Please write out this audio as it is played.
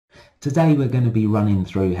Today we're going to be running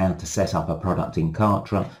through how to set up a product in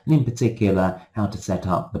Kartra, and in particular how to set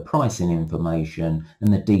up the pricing information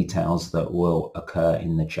and the details that will occur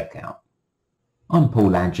in the checkout. I'm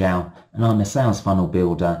Paul Agile and I'm a sales funnel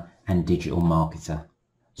builder and digital marketer.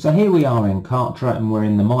 So here we are in Kartra and we're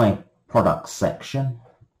in the My Products section.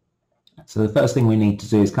 So the first thing we need to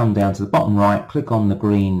do is come down to the bottom right, click on the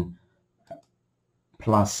green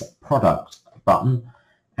plus product button.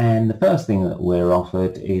 And the first thing that we're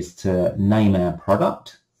offered is to name our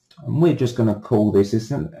product, and we're just going to call this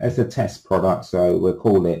as a test product, so we'll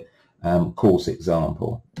call it course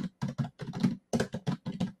example.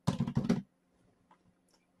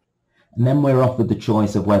 And then we're offered the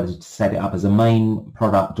choice of whether to set it up as a main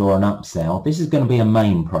product or an upsell. This is going to be a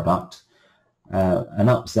main product. An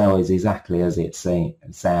upsell is exactly as it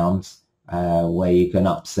sounds, where you can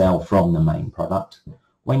upsell from the main product.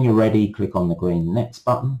 When you're ready, click on the green Next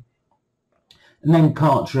button. And then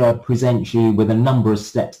Kartra presents you with a number of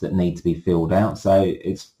steps that need to be filled out. So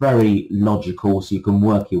it's very logical, so you can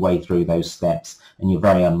work your way through those steps and you're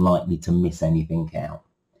very unlikely to miss anything out.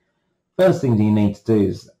 First thing you need to do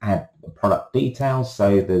is add the product details.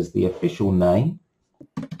 So there's the official name,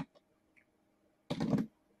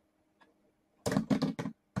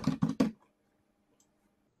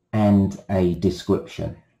 and a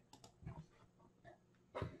description.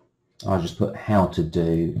 I'll just put how to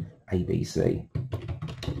do ABC.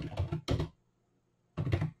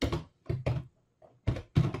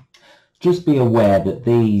 Just be aware that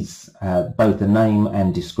these, both the name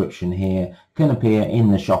and description here, can appear in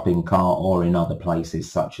the shopping cart or in other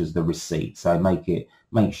places such as the receipt. So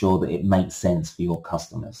make sure that it makes sense for your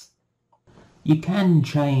customers. You can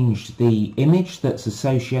change the image that's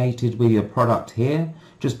associated with your product here.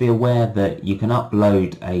 Just be aware that you can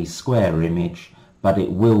upload a square image, but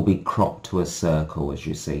it will be cropped to a circle, as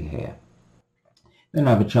you see here. Then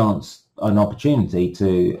have an opportunity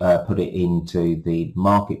to put it into the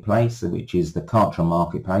marketplace, which is the Kartra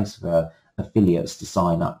marketplace for affiliates to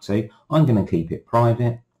sign up to. I'm going to keep it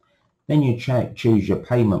private. Then you choose your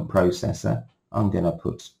payment processor. I'm going to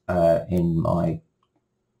put in my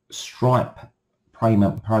Stripe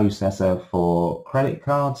payment processor for credit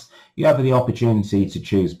cards. You have the opportunity to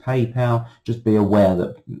choose PayPal. Just be aware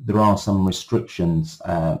that there are some restrictions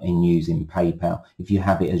in using PayPal if you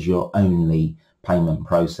have it as your only payment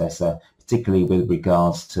processor, particularly with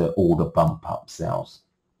regards to order bump upsells.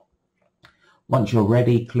 Once you're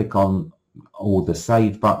ready, click on all the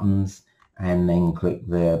save buttons and then click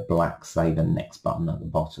the black save and next button at the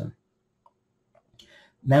bottom.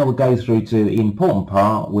 Now we'll go through to the important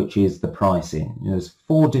part, which is the pricing. There's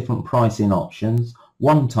 4 different pricing options.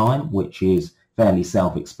 One time, which is fairly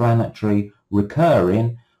self-explanatory.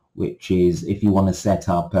 Recurring, which is if you want to set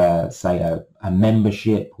up, say, a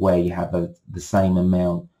membership where you have the same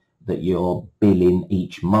amount that you're billing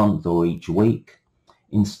each month or each week.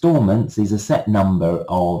 Installments is a set number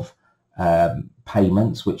of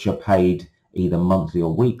payments which are paid either monthly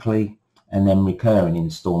or weekly. And then recurring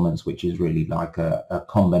installments, which is really like a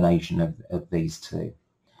combination of these two.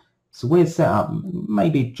 So we'll set up,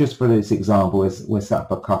 maybe just for this example, we'll set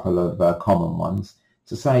up a couple of common ones.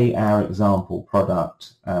 To say our example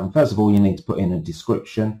product, first of all, you need to put in a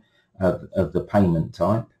description of the payment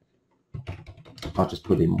type. I'll just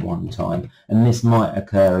put in one time, and this might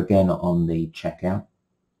occur again on the checkout.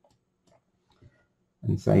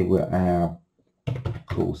 And say our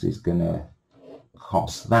course is going to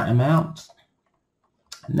cost that amount.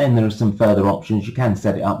 And then there are some further options. You can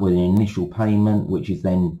set it up with an initial payment, which is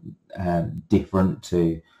then different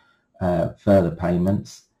to further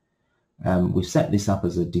payments. We've set this up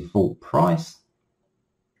as a default price,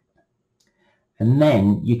 and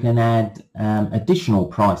then you can add additional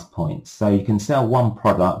price points. So you can sell one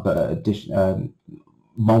product but at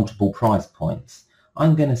multiple price points.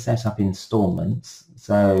 I'm going to set up installments,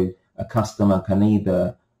 so a customer can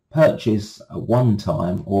either purchase at one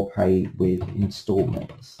time or pay with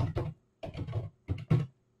installments.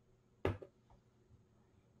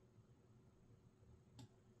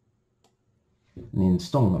 The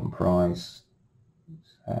installment price,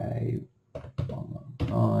 say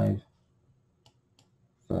 115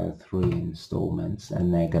 for 3 installments,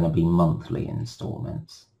 and they're going to be monthly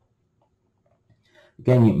installments.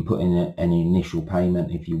 Again, you can put in an initial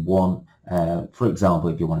payment if you want. For example,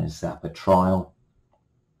 if you want to set up a trial.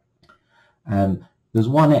 There's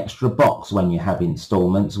one extra box when you have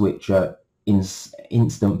installments, which are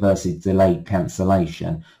instant versus delayed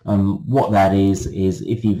cancellation. What that is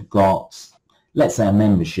if you've got, let's say, a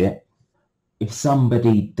membership, if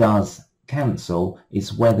somebody does cancel,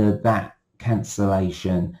 it's whether that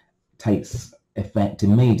cancellation takes effect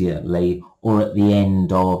immediately or at the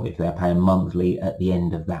end of, if they're paying monthly, at the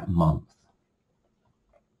end of that month.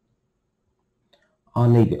 I'll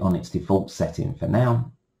leave it on its default setting for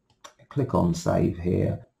now. Click on save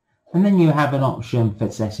here, and then you have an option for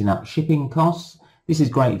setting up shipping costs. This is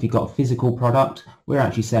great if you've got a physical product. We're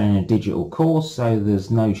actually selling a digital course, so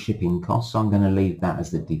there's no shipping costs, so I'm going to leave that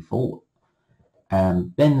as the default.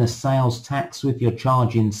 Then the sales tax, if you're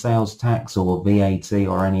charging sales tax or VAT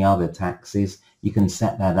or any other taxes, you can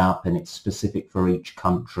set that up, and it's specific for each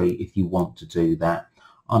country if you want to do that.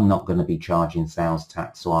 I'm not going to be charging sales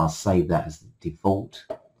tax, so I'll save that as the default.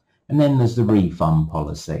 And then there's the refund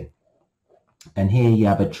policy. And here you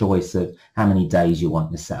have a choice of how many days you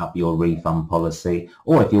want to set up your refund policy,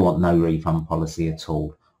 or if you want no refund policy at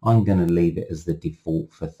all. I'm going to leave it as the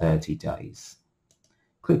default for 30 days.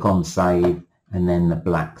 Click on save, and then the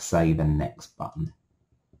black save and next button.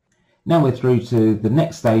 Now we're through to the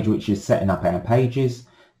next stage, which is setting up our pages.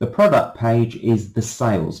 The product page is the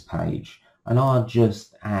sales page, and I'll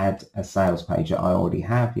just add a sales page that I already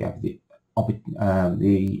have. You have the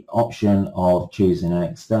option of choosing an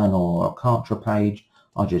external or a Kartra page.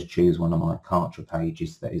 I'll just choose one of my Kartra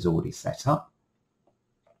pages that is already set up.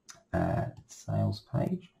 Sales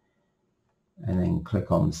page, and then click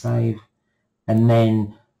on save, and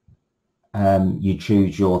then you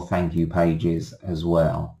choose your thank you pages as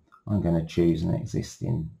well. I'm going to choose an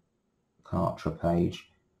existing Kartra page.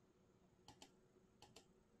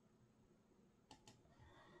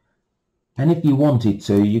 And if you wanted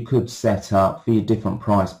to, you could set up, for your different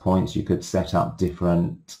price points, you could set up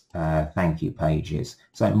different thank you pages.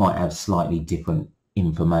 So it might have slightly different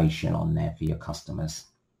information on there for your customers.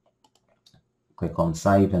 Click on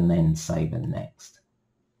save, and then save and next.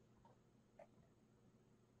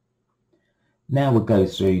 Now we'll go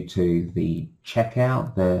through to the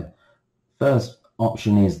checkout. The first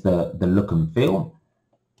option is the look and feel.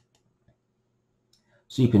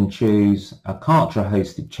 So you can choose a Kartra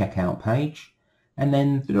hosted checkout page, and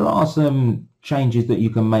then there are some changes that you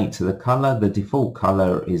can make to the color. The default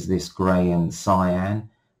color is this gray and cyan,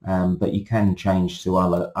 but you can change to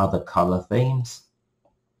other color themes.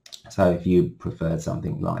 So if you prefer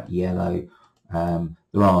something like yellow,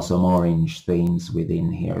 there are some orange themes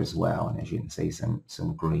within here as well, and as you can see,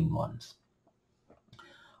 some green ones.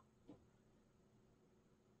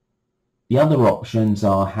 The other options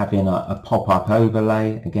are having a pop-up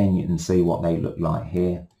overlay. Again, you can see what they look like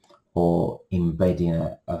here, or embedding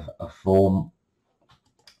a form.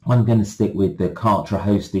 I'm going to stick with the Kartra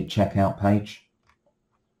hosted checkout page.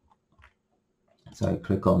 So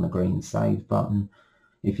click on the green save button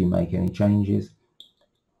if you make any changes.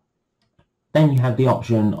 Then you have the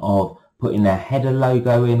option of putting a header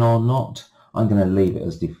logo in or not. I'm going to leave it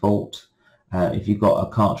as default. If you've got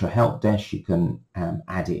a Kartra help desk, you can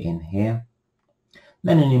add it in here.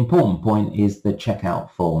 Then an important point is the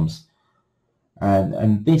checkout forms.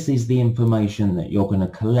 And this is the information that you're going to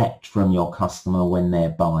collect from your customer when they're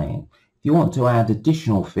buying. If you want to add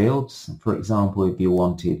additional fields, for example, if you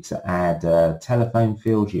wanted to add a telephone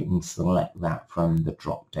field, you can select that from the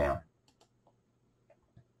drop down.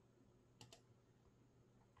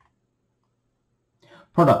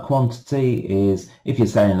 Product quantity is, if you're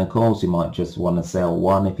selling a course, you might just want to sell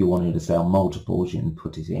one. If you wanted to sell multiples, you can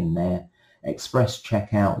put it in there. Express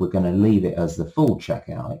checkout, we're going to leave it as the full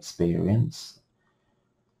checkout experience.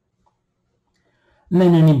 And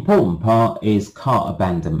then an important part is cart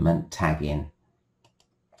abandonment tagging.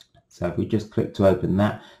 So if we just click to open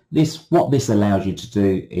that, what this allows you to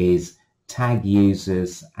do is tag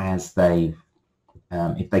users as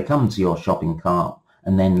if they come to your shopping cart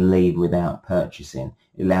and then leave without purchasing.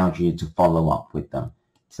 It allows you to follow up with them.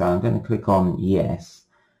 So I'm going to click on yes,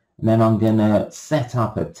 and then I'm going to set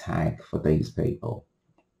up a tag for these people.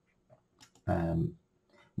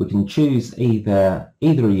 We can choose either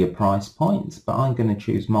of your price points, but I'm going to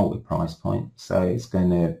choose multi-price point. So it's going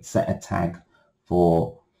to set a tag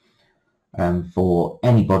for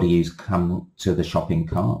anybody who's come to the shopping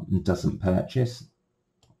cart and doesn't purchase.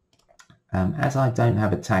 As I don't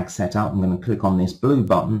have a tag set up, I'm going to click on this blue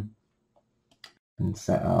button and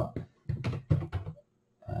set up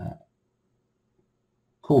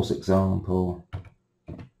course example.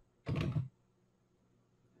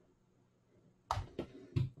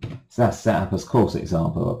 So that's set up as course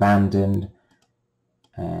example abandoned,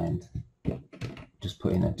 and just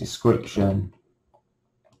put in a description.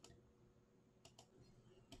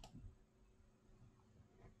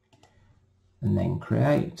 And then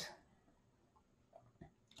create.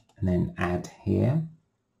 And then add here,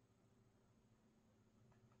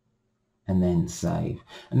 and then save.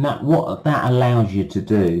 And what that allows you to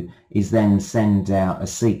do is then send out a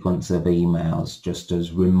sequence of emails just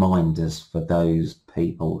as reminders for those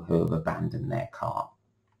people who have abandoned their cart.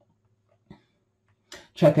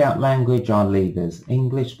 Checkout language I'll leave as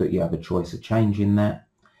English, but you have a choice of changing that.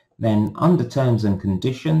 Then under terms and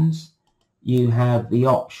conditions, you have the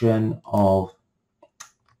option of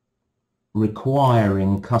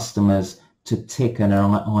requiring customers to tick an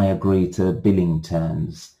I agree to billing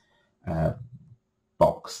terms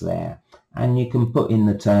box there, and you can put in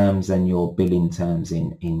the terms and your billing terms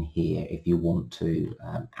in here if you want to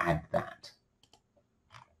add that.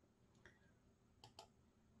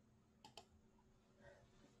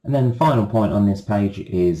 And then the final point on this page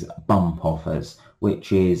is bump offers,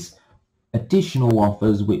 which is additional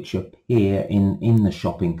offers which appear in the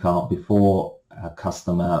shopping cart before a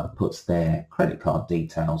customer puts their credit card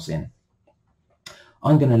details in.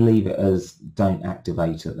 I'm going to leave it as don't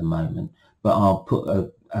activate at the moment, but I'll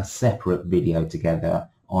put a separate video together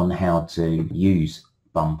on how to use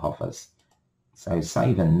bump offers. So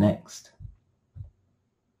save and next.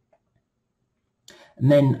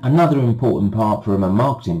 And then another important part from a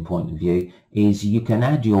marketing point of view is you can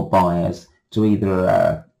add your buyers to either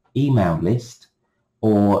an email list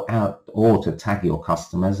or to tag your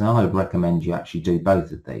customers, and I would recommend you actually do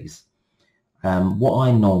both of these. What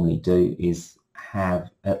I normally do is have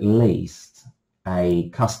at least a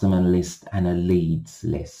customer list and a leads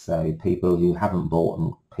list, so people who haven't bought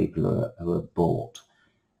and people who have bought.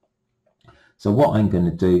 So what I'm going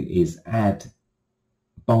to do is add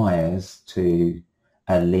buyers to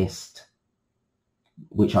a list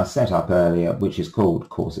which I set up earlier, which is called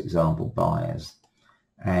course example buyers,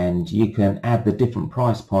 and you can add the different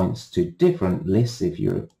price points to different lists if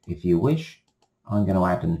you wish. I'm going to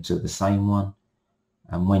add them to the same one,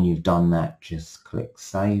 and when you've done that, just click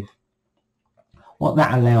save. What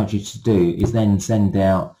that allows you to do is then send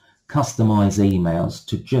out customized emails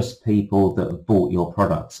to just people that have bought your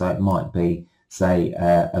product. So it might be, say,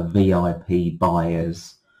 a VIP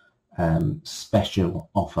buyers special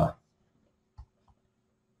offer.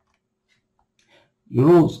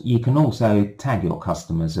 You can also tag your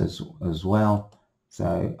customers as well.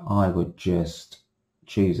 So I would just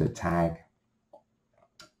choose a tag,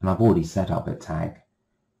 and I've already set up a tag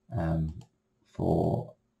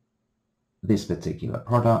for this particular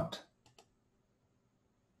product.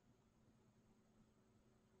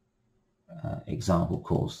 Example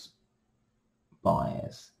course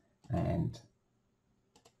buyers, and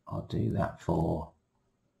I'll do that for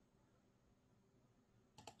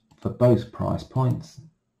both price points.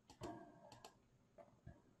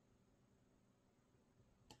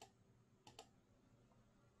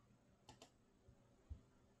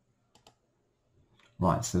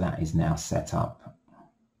 Right, so that is now set up.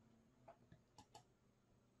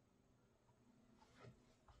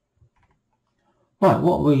 Right,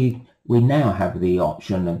 what we now have the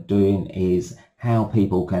option of doing is how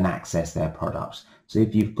people can access their products. So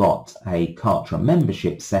if you've got a Kartra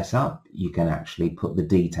membership set up, you can actually put the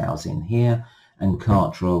details in here, and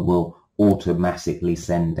Kartra will automatically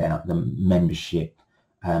send out the membership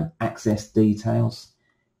access details.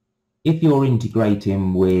 If you're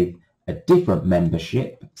integrating with a different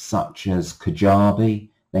membership, such as Kajabi,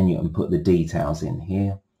 then you can put the details in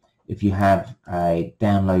here. If you have a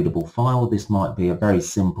downloadable file, this might be a very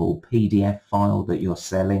simple PDF file that you're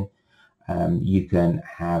selling. You can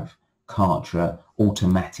have Kartra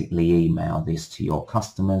automatically email this to your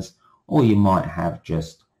customers, or you might have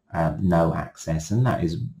just no access, and that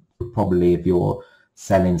is probably if you're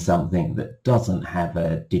selling something that doesn't have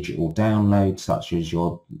a digital download, such as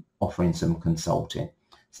you're offering some consulting.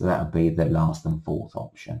 So that would be the last and fourth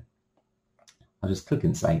option. I'll just click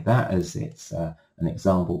and save that as it's an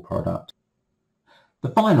example product. The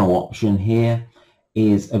final option here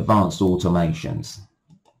is advanced automations.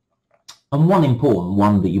 And one important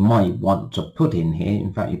one that you might want to put in here,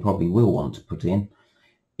 in fact you probably will want to put in,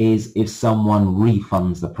 is if someone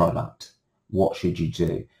refunds the product, what should you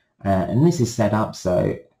do? And this is set up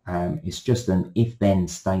so it's just an if-then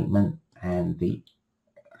statement, and the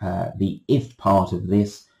if part of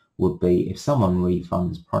this would be if someone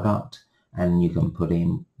refunds product, and you can put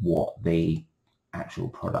in what the actual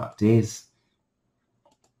product is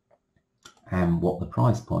and what the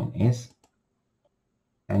price point is,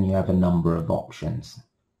 and you have a number of options,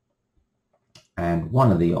 and one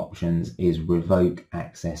of the options is revoke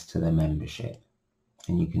access to the membership,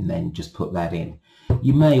 and you can then just put that in.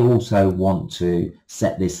 You may also want to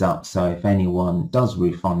set this up so if anyone does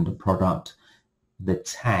refund a product, the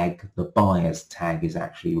tag, the buyer's tag, is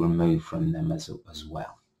actually removed from them as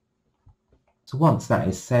well. So once that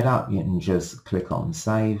is set up, you can just click on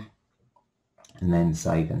save. and then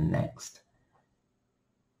save and next.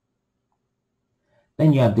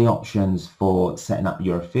 Then you have the options for setting up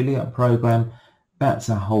your affiliate program. That's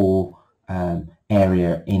a whole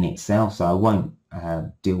area in itself, so I won't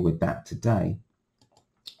deal with that today.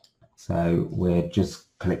 So we'll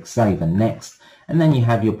just click save and next, and then you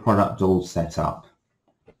have your product all set up.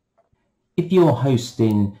 If you're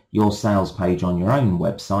hosting your sales page on your own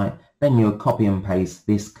website, then you'll copy and paste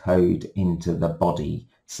this code into the body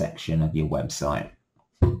section of your website.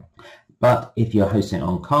 But if you're hosting it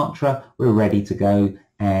on Kartra, we're ready to go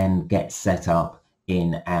and get set up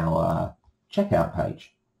in our checkout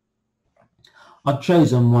page. I've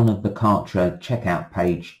chosen one of the Kartra checkout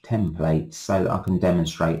page templates so that I can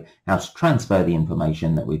demonstrate how to transfer the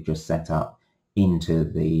information that we've just set up into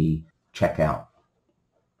the checkout.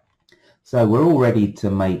 So we're all ready to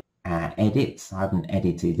make our edits. I haven't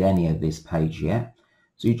edited any of this page yet.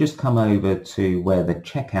 So you just come over to where the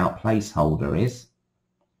checkout placeholder is,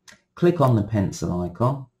 click on the pencil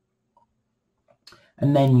icon,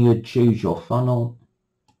 and then you choose your funnel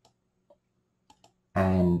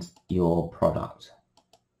and your product.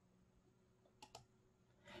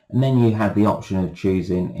 And then you have the option of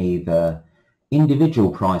choosing either individual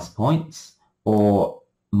price points or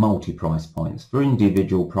multi-price points. For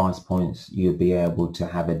individual price points, you'll be able to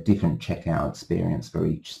have a different checkout experience for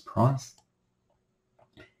each price.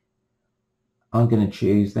 I'm going to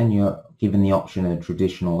choose, then you're given the option of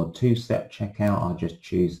traditional or two-step checkout. I'll just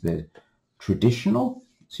choose the traditional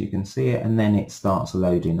so you can see it, and then it starts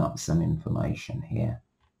loading up some information here.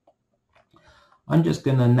 I'm just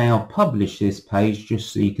going to now publish this page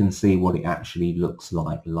just so you can see what it actually looks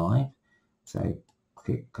like live. So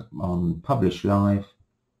click on Publish Live.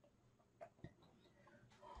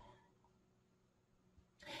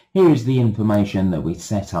 Here is the information that we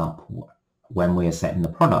set up when we are setting the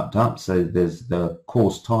product up. So there's the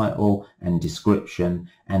course title and description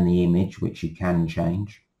and the image, which you can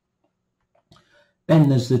change. Then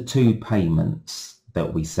there's the two payments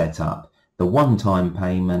that we set up, the one-time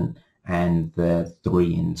payment and the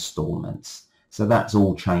 3 installments. So that's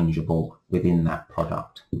all changeable within that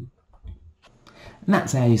product. And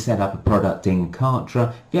that's how you set up a product in Kartra.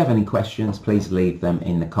 If you have any questions, please leave them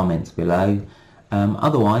in the comments below.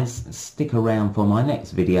 Otherwise, stick around for my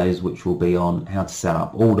next videos, which will be on how to set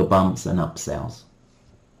up order bumps and upsells.